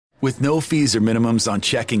With no fees or minimums on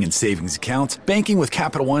checking and savings accounts, banking with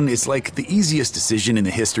Capital One is like the easiest decision in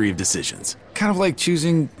the history of decisions. Kind of like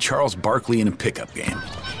choosing Charles Barkley in a pickup game.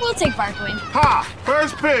 We'll take Barkley. Ha!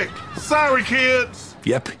 First pick. Sorry, kids.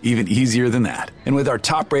 Yep, even easier than that. And with our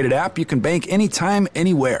top-rated app, you can bank anytime,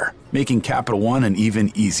 anywhere, making Capital One an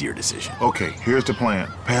even easier decision. Okay, here's the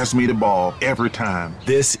plan. Pass me the ball every time.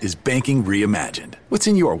 This is banking reimagined. What's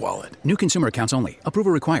in your wallet? New consumer accounts only.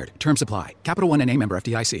 Approval required. Terms apply. Capital One N.A. member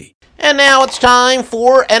FDIC. And now it's time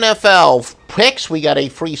for NFL picks. We got a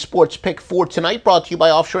free sports pick for tonight brought to you by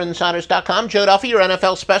OffshoreInsiders.com. Joe Duffy, your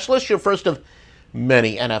NFL specialist, your first of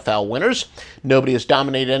many NFL winners. Nobody has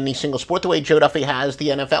dominated any single sport the way Joe Duffy has the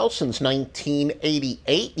NFL since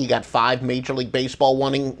 1988. You got 5 Major League Baseball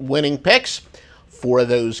winning picks. 4 of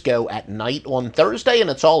those go at night on Thursday, and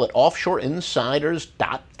it's all at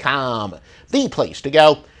OffshoreInsiders.com. The place to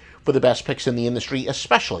go for the best picks in the industry,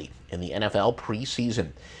 especially in the NFL preseason.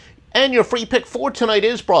 And your free pick for tonight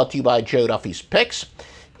is brought to you by Joe Duffy's Picks.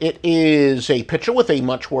 It is a pitcher with a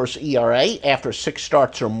much worse ERA after 6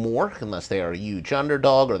 starts or more, unless they are a huge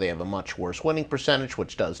underdog or they have a much worse winning percentage,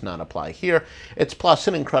 which does not apply here. It's plus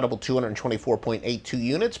an incredible 224.82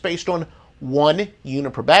 units based on 1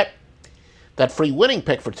 unit per bet. That free winning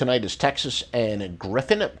pick for tonight is Texas and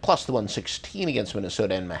Griffin, plus the 116 against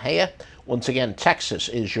Minnesota and Mejia. Once again, Texas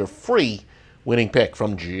is your free winning pick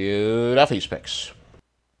from Joe Duffy's Picks.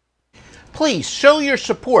 Please show your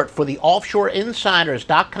support for the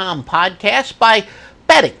OffshoreInsiders.com podcast by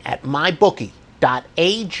betting at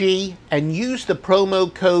mybookie.ag and use the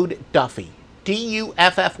promo code Duffy,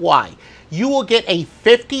 D-U-F-F-Y. You will get a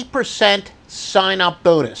 50% sign-up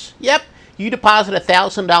bonus. Yep, you deposit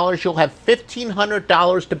 $1,000, you'll have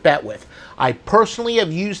 $1,500 to bet with. I personally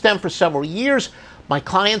have used them for several years. My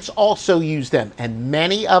clients also use them, and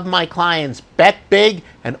many of my clients bet big,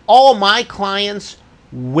 and all my clients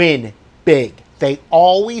win big. They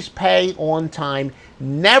always pay on time,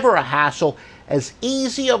 never a hassle, as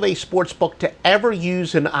easy of a sports book to ever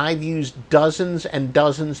use, and I've used dozens and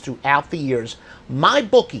dozens throughout the years.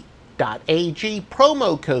 MyBookie.ag,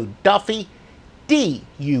 promo code Duffy,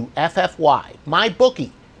 D-U-F-F-Y,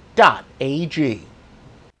 MyBookie.ag.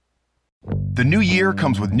 The new year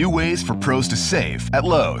comes with new ways for pros to save at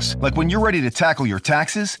Lowe's. Like when you're ready to tackle your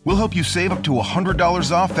taxes, we'll help you save up to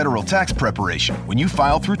 $100 off federal tax preparation when you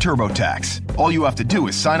file through TurboTax. All you have to do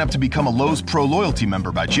is sign up to become a Lowe's Pro Loyalty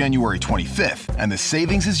member by January 25th, and the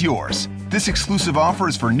savings is yours. This exclusive offer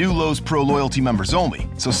is for new Lowe's Pro Loyalty members only,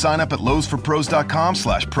 so sign up at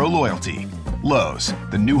lowesforpros.com/proloyalty. Lowe's,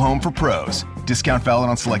 the new home for pros. Discount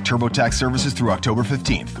valid on select TurboTax services through October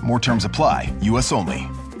 15th. More terms apply. U.S. only.